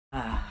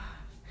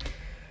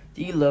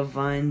Do you love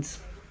Vines?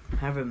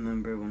 I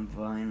remember when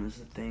Vine was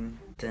a thing.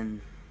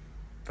 Then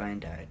Vine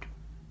died.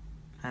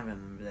 I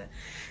remember that.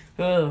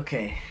 Oh,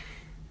 okay.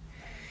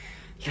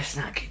 Let's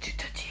not get too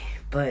touchy.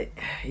 But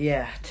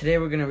yeah, today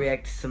we're gonna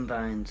react to some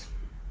Vines.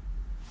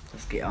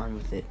 Let's get on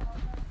with it.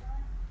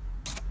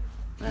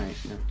 Alright,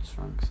 no, it's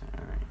wrong side.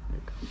 Alright, there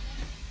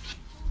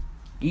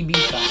we go.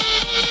 EB5.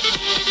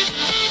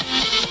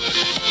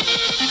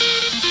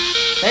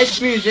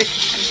 That's music.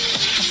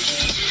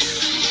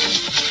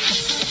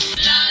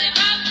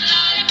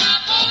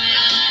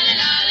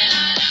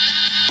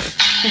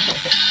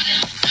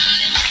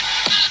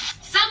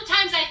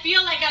 Sometimes I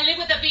feel like I live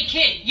with a big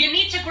kid. You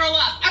need to grow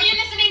up. Are you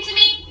listening to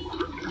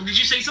me? Did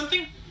you say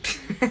something?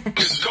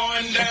 It's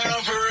going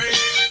down for real.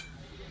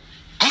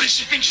 Who does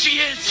she think she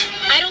is?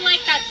 I don't like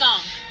that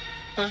song.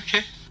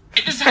 Okay.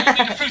 Hey, this is how you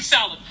make a fruit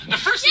salad. The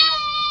first thing...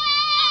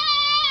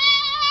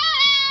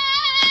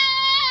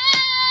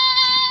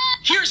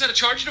 Here's how to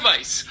charge a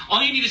device.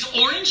 All you need is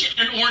orange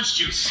and orange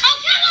juice.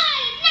 Oh, come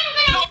on! It's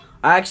never been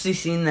I actually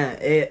seen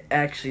that. It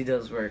actually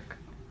does work.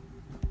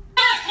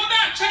 Come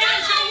back! Check it out,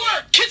 it's gonna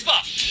work! Kids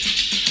Bop!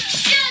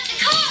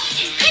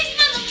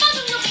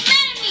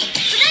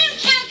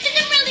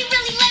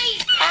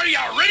 Are you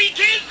ready,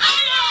 kids?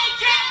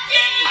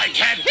 I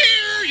can't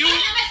hear you!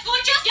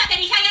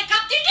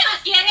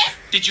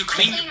 Did you I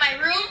clean? cleaned my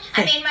room,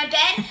 I made my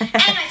bed,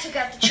 and I took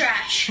out the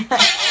trash.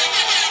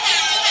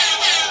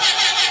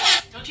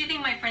 Don't you think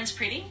my friend's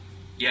pretty?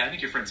 Yeah, I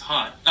think your friend's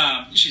hot.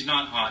 She's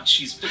not hot.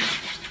 She's...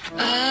 All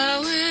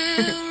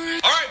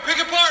right, pick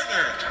a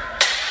partner.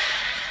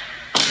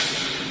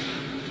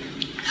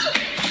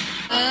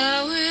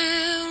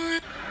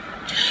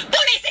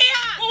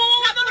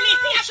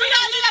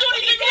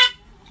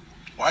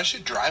 Why is she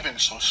driving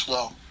so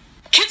slow?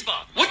 Kids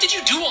Bop, what did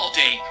you do all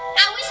day?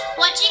 I was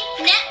watching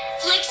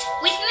Netflix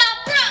with my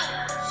bro.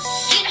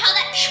 You know how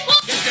that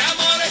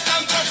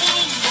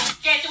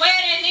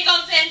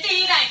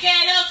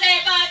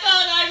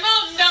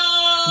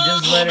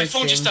Just Oh, let my her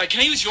phone sing. just died.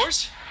 Can I use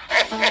yours?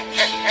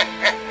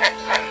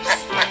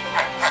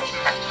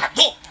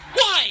 Whoa,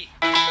 why?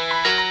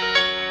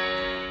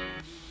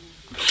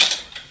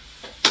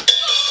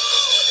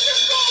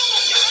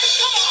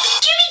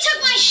 Jimmy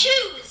took my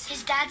shoes.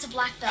 His dad's a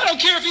black I belt. don't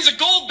care if he's a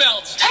gold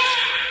belt.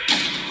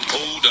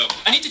 Hold up.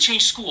 I need to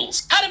change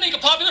schools. How to make a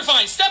popular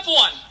Vine. Step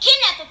 1.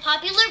 Kidnap a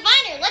popular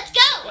viner. Let's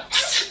go.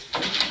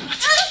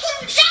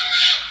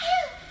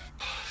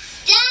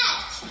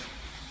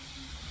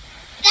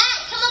 Dad,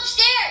 come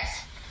upstairs.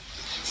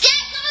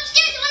 Dad, come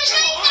upstairs. I want to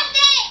show you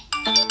something.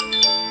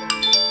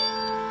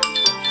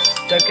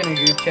 Stuck in a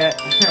group chat.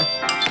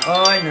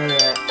 Oh, I know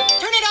that.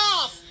 Turn it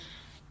off!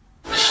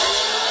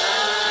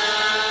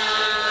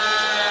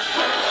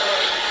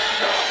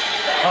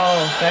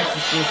 Oh, back to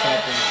school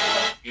shopping.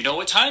 You know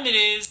what time it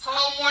is.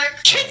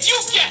 Homework. Kids, you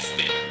guessed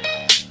it.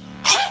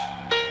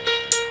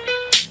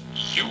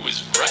 You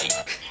was right.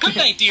 Good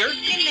night, dear.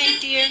 Good night,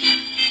 dear.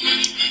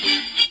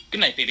 Good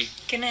night, baby.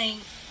 Good night.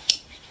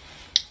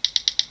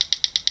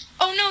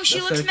 Oh no, she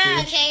That's looks so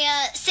mad. cute. Okay,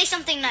 say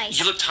something nice.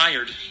 You look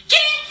tired.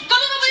 Kids, go,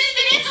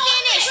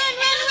 Spanish.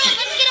 Run,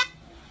 let's get out.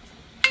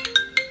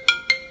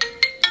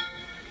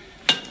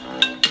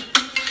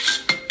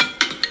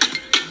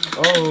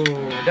 Oh,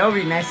 that would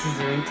be nice as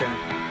a ringtone.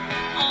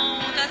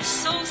 Oh, that's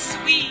so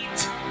sweet.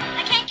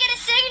 I can't get a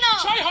signal.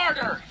 Try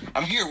harder.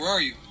 I'm here. Where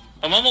are you?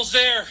 I'm almost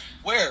there.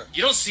 Where?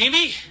 You don't see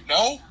me?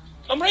 No?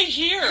 I'm right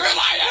here. You're a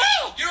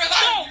liar! You're a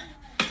liar! No.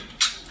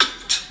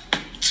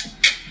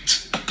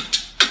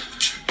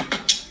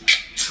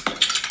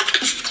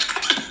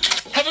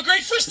 Have a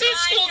great first day at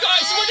school,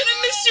 guys. We're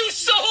gonna miss you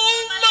so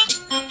much.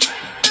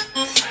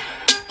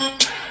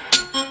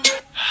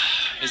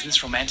 Isn't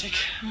this romantic?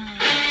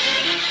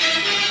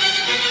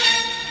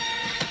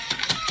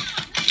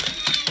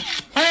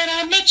 When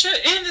I met you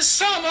in the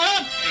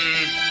summer.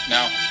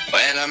 No.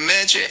 When I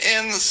met you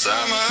in the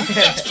summer.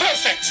 That's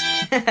perfect.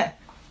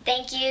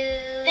 Thank you.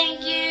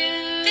 Thank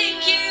you.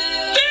 Thank you.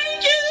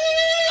 Thank you.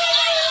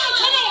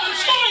 Come on,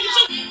 it's fine. It's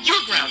okay.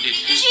 You're grounded.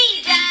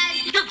 Gee,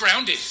 Dad. You're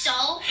grounded.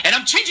 So? And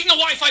I'm changing the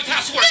Wi-Fi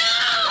password.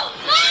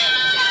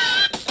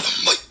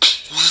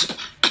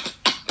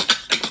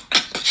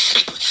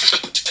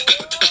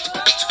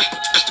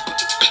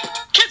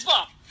 Kids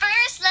Bop.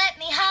 First, let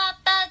me hop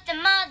out the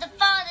mother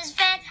father's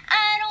van.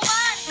 I don't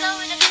want to go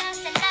to class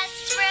unless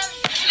it's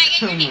really. Can I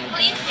get your name,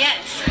 please?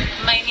 Yes.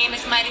 My name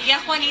is Maria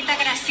Juanita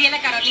Graciela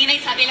Carolina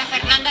Isabela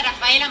Fernanda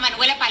Rafaela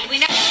Manuela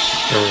Palwina.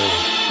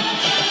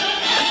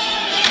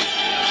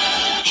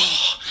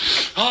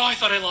 Oh, I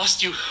thought I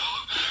lost you.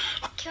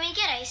 Can we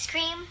get ice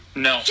cream?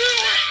 No. Do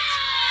it!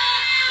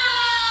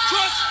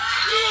 Just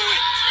do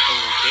it!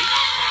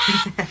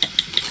 Okay.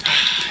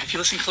 If you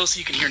listen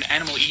closely, you can hear an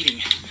animal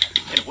eating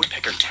and a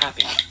woodpecker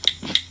tapping.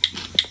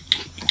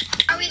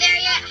 Are we there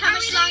yet? How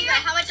much longer?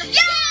 How much?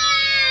 Yeah!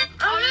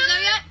 Are we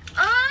there yet?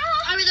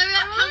 Are we there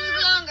yet? How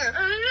much longer?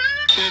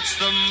 It's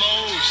the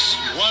most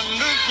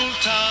wonderful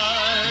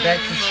time. Back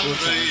to school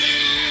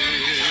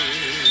time.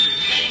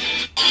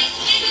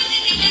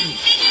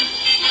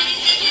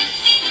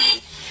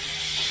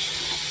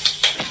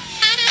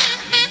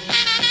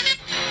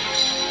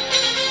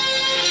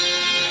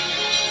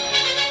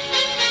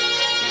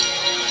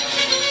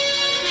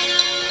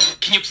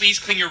 please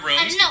clean your I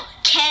rooms? don't know.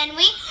 Can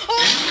we?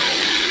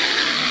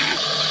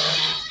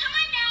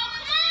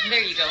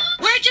 There you go.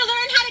 Where'd you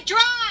learn how to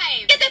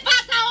drive? ¿Qué te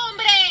pasa,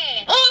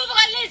 hombre?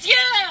 Ouvre les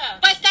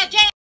yeux. Basta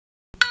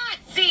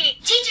Jazzy.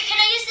 Teacher, can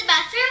I use the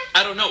bathroom?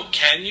 I don't know.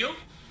 Can you?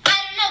 I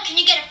don't know. Can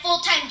you get a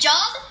full-time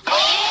job?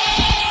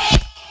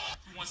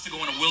 Who wants to go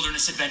on a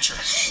wilderness adventure?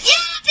 Yeah,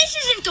 this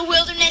isn't the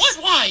wilderness.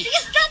 What? Why?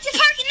 Because that's the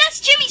park and that's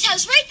Jimmy's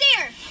house right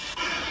there.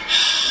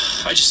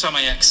 I just saw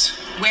my ex.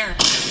 Where?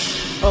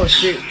 Oh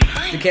shoot,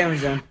 the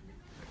camera's on.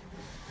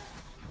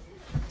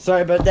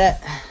 Sorry about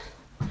that.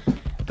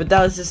 But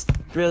that was just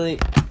really...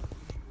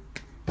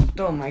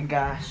 Oh my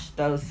gosh,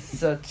 that was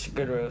such a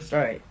good roast.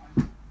 Alright.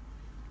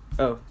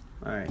 Oh,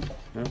 alright.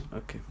 Oh,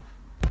 okay.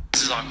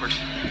 This is awkward.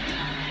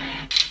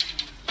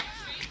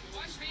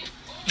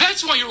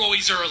 That's why you're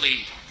always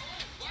early.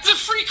 The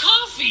free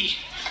coffee.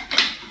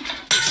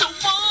 So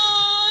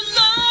one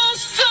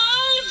last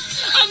time,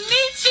 I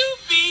need to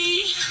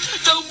be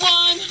the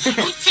one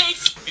who takes...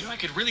 You know, I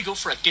could really go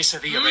for a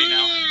quesadilla right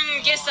now.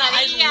 Quesadilla.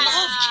 I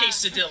love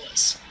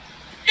quesadillas.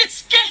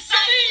 It's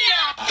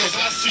quesadilla! Cause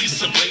I see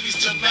some ladies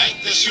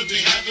tonight that should be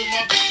having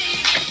my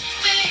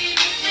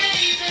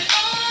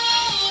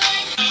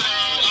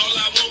all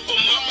I want for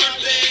my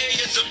birthday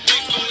is a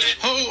big bullet.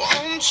 Oh,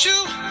 won't you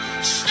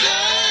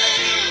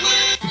stay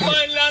with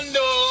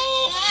Bailando,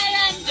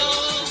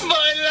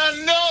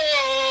 bailando.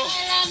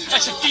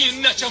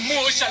 Achatina,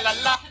 chamusha, la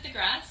la. Cut the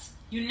grass.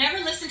 You never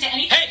listen to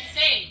anything Hey! I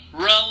say.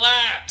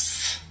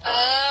 Relax.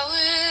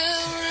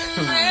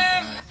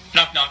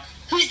 Knock, knock.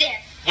 Who's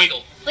there?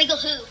 Wiggle. Wiggle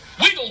who?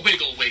 Wiggle,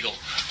 wiggle, wiggle.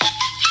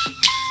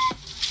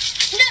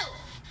 No.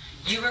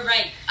 You were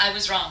right. I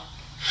was wrong.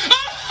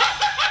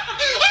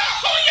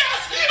 Oh,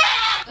 yes!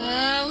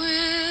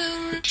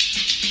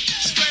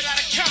 straight out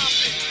of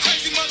Compton.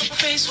 Crazy motherfucker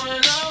face when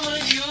I'm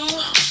with you.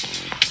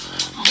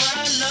 But I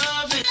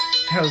love it.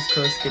 That was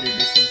close, Kid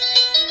Edition.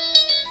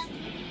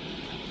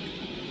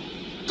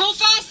 Go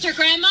faster,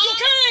 Grandma.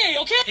 Okay,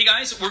 okay. Hey,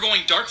 guys, we're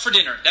going dark for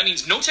dinner. That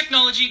means no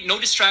technology, no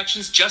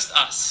distractions, just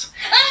us.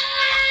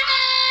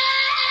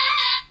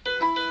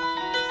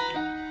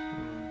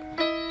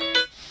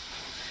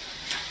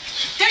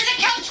 There's a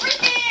couch right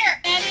there.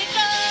 Let it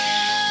go.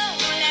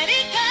 Let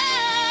it go.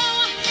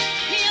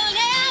 You'll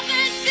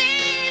never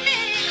see me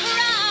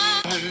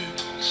cry.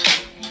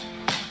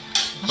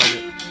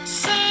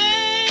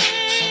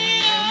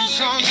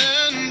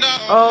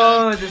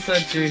 Oh, that's so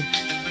true.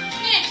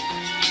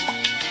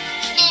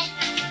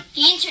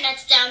 The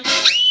internet's down.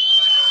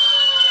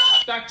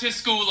 Back to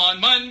school on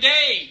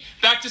Monday.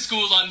 Back to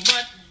school on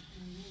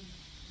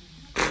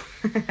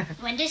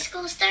When does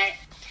school start?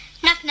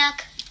 Knock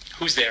knock.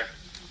 Who's there?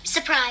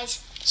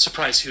 Surprise.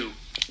 Surprise who?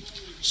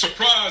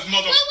 Surprise,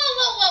 mother. Whoa, whoa,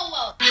 whoa, whoa,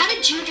 whoa. How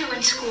did you do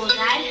in school,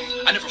 Dad?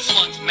 I never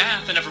flunked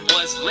math. I never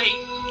was late.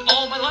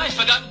 All my life,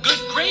 I got good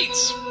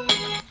grades.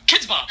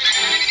 Kids Bop. Is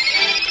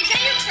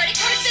that your credit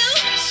card bill?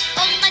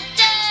 Oh, my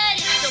dad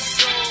is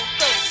so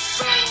broke.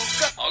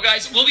 Oh,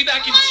 guys, we'll be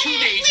back in 2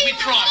 days. We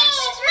promise.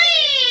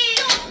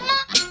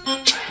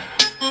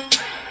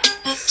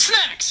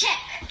 Snacks. Check.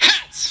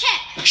 Hats.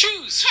 Check.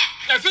 Shoes. Check.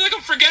 I feel like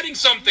I'm forgetting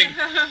something.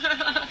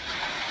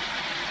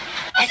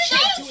 I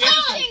can't do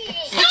anything.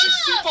 Put your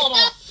seatbelt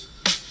on.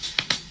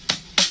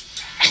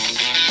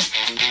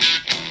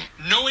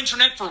 No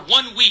internet for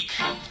 1 week.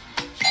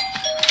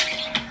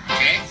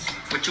 Okay,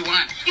 what you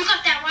want? You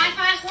got that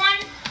Wi-Fi, Juan?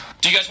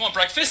 Do you guys want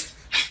breakfast?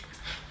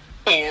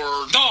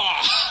 Or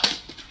nah?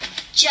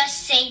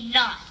 Just say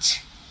not.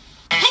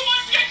 Who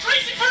wants to get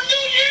crazy for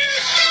New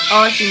Year's?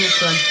 Oh, I've seen this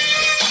one.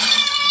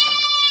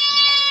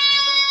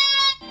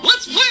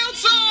 Let's play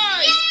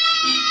outside!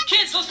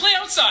 Kids, let's play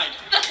outside.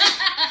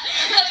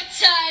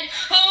 Outside.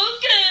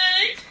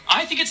 Okay.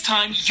 I think it's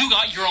time you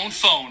got your own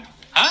phone.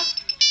 Huh?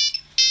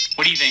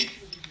 What do you think?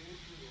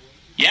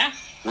 Yeah?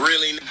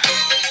 Really?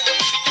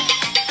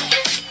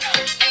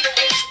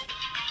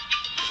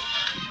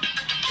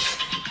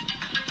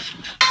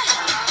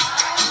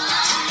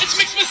 It's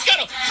Mix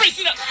Moscato!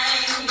 Freezing up!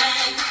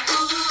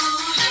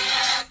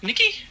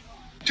 Nikki?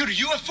 To the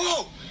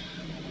UFO.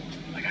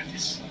 I got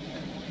this.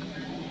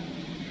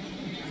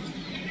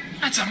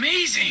 That's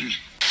amazing!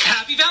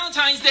 Happy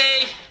Valentine's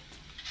Day!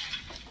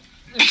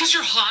 Because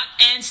you're hot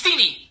and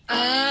steamy.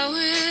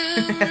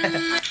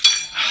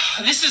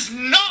 This is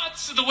not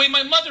the way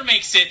my mother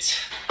makes it.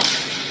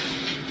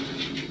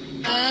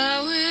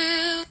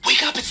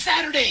 Wake up, it's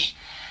Saturday.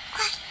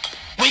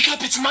 Wake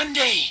up, it's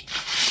Monday.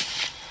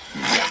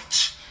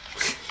 What?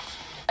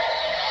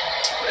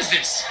 What is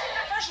this?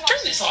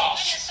 Turn this off.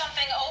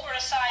 Something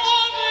oversized.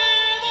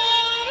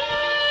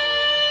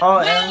 Oh, Well,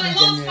 Ellen I lost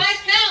DeGeneres. 5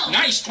 pounds.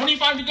 Nice,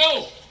 25 to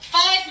go.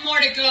 5 more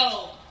to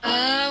go.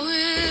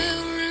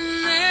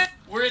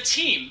 We're a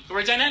team. We're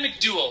a dynamic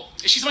duo.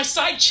 She's my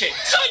side chick.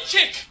 Side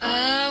chick!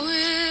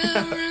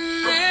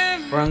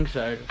 Wrong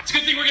side. It's a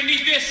good thing we're gonna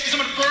need this, because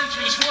I'm gonna burn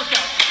through this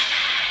workout.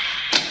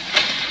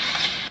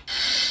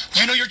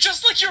 You know, you're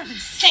just like your...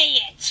 Say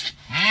it.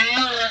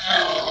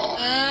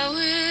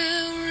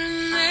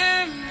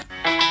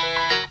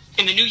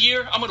 In the new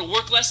year, I'm gonna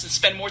work less and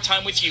spend more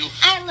time with you.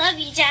 I love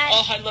you, Dad.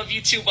 Oh, I love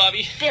you too,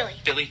 Bobby. Billy.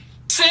 Billy.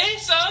 Say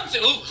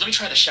something. Ooh, let me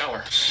try the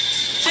shower.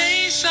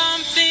 Say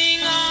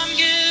something, I'm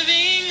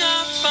giving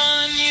up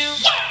on you.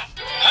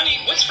 Honey,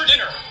 what's for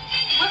dinner?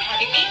 We're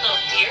having meatloaf,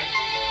 dear.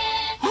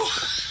 Whew,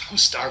 I'm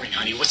starving,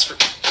 honey. What's for...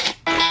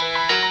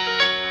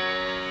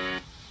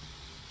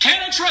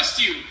 Can I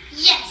trust you?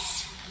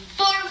 Yes.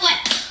 For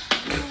what?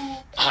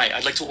 Hi,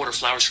 I'd like to order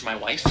flowers for my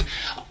wife.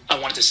 I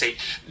wanted to say,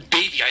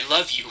 baby, I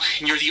love you,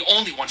 and you're the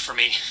only one for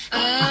me.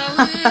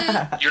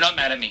 You're not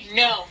mad at me.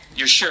 No,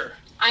 You're sure?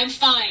 I'm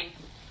fine.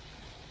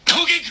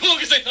 Okay, cool,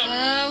 because I thought...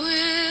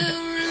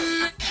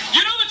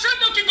 You know the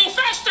treadmill can go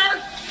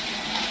faster!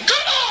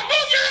 Come on,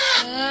 move your...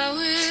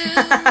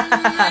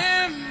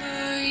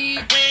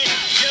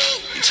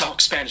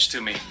 Talk Spanish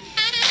to me.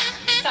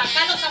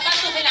 Saca los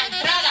zapatos de la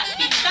entrada.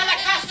 Pinta la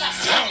casa.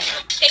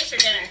 Thanks for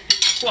dinner.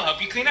 We'll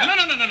help you clean up. No.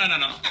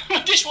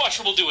 My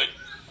dishwasher will do it.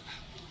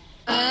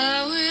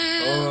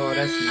 Oh,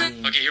 that's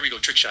mean. Okay, here we go.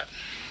 Trick shot.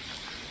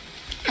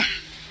 37?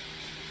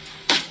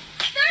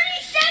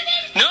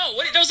 No,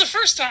 wait, that was the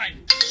first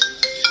time.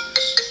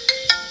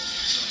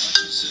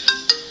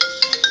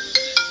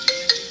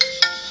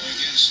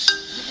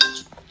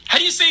 How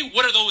do you say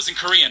what are those in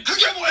Korean?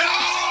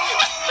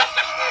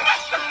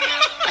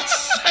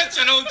 That's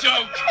an old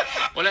joke.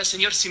 Hola,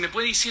 señor. Si me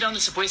puede decir a dónde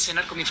se puede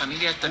cenar con mi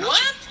familia esta noche.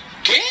 What?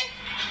 ¿Qué?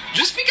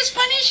 You speak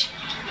Spanish?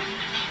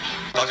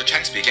 Dr.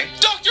 Chang speaking.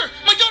 Doctor,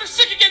 my daughter's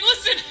sick again.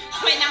 Listen.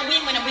 When I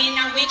win.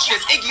 She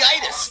has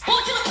ickiitis.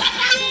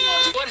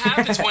 What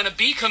happens when a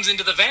bee comes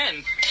into the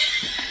van?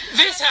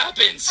 This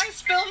happens. I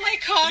spilled my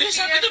coffee. This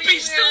happened. The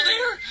bee's still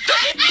there.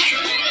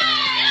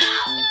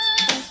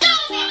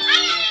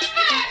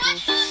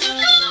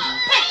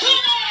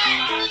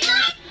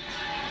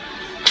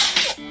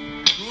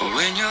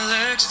 When your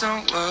legs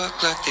don't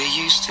work like they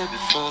used to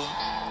before.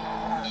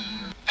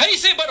 How do you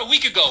say about a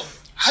week ago?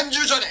 한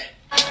주 전에.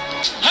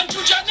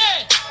 한주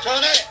전에.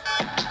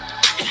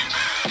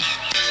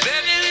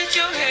 Baby, let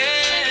your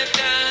head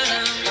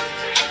down.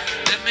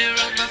 Let me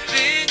run my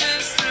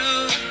fingers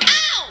through.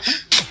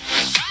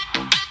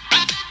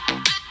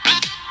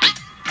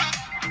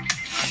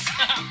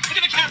 Look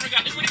at the camera,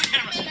 guys. Look at the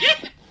camera.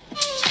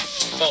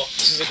 Oh,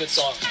 this is a good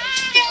song.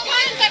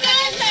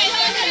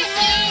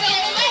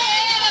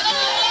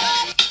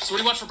 So what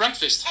do you want for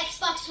breakfast?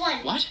 Xbox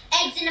One. What?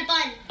 Eggs in a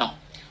bun. Oh.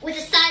 With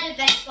a side of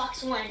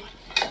Xbox One.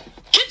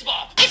 Kids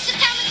Bob. It's the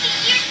time of the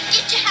year to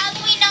get your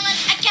Halloween on.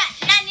 I got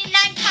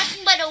 99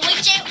 costume, but a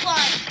witch ain't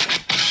one.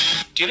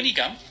 Do you have any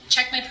gum?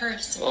 Check my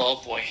purse.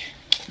 Oh boy.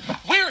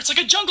 Where? It's like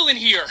a jungle in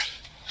here.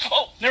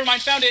 Oh, never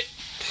mind. Found it.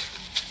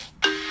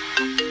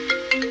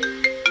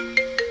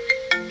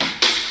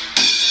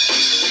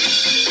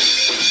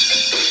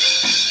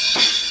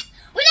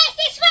 When I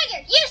say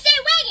swagger, you say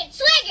wagon.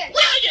 Swagger.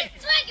 Wagon.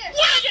 Swagger.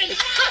 Wagon.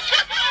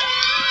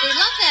 They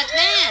love that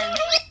band.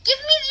 Give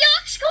me the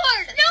aux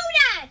cord. No,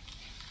 Dad.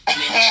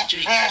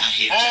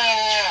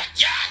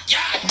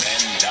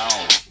 Man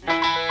down.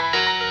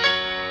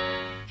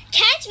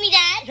 Catch me,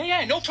 Dad.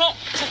 Yeah, no problem.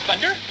 Is that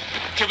thunder?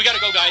 Okay, we gotta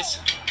go, guys.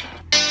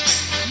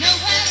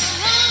 Nowhere to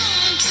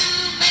run to,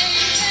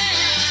 baby.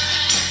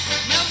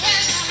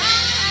 Nowhere to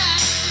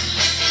hide.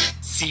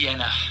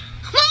 Sienna.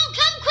 Mom,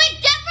 come quick.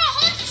 Deborah,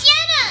 hold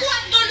Sienna.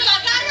 Cuando lo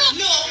agarro,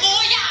 no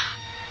voy a.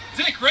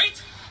 Isn't it great?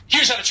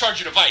 Here's how to charge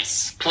your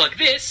device. Plug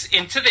this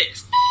into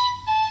this.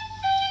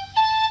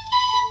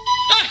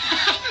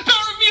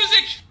 Power of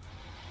music!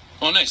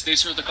 Oh, nice. They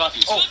serve the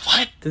coffee. Oh,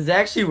 what? Does it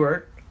actually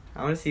work?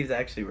 I want to see if it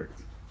actually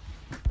works.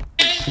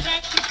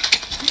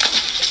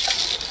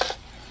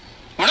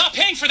 We're not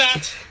paying for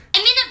that.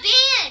 I'm in a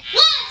band.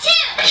 1,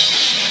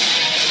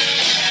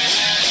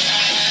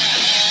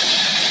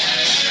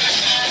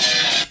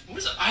 2. What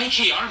does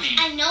IKR mean?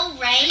 I know,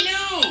 right?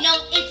 No.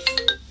 No, it's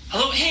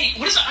Hello, hey,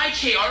 what does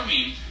IKR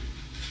mean?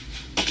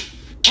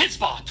 Kids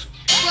Bop.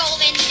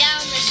 rolling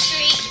down the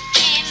street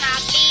in my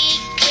big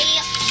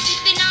wheel,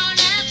 sipping on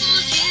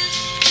apple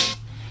juice.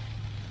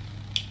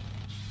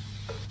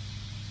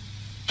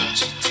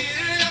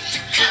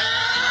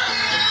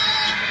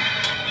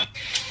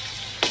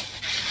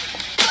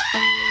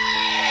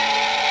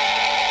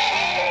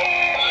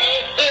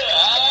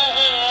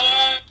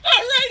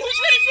 All right, who's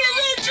ready for a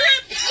road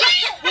trip?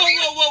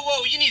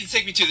 Whoa. You need to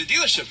take me to the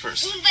dealership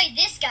first. Who invited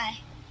this guy?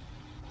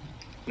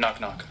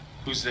 Knock, knock.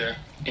 Who's there?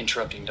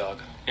 Interrupting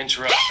dog.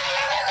 Interrupt.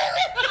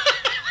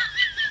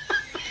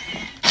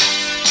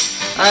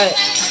 Alright,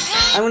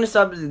 I'm gonna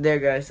stop it there,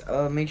 guys.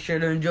 Make sure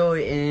to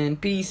enjoy and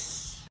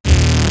peace.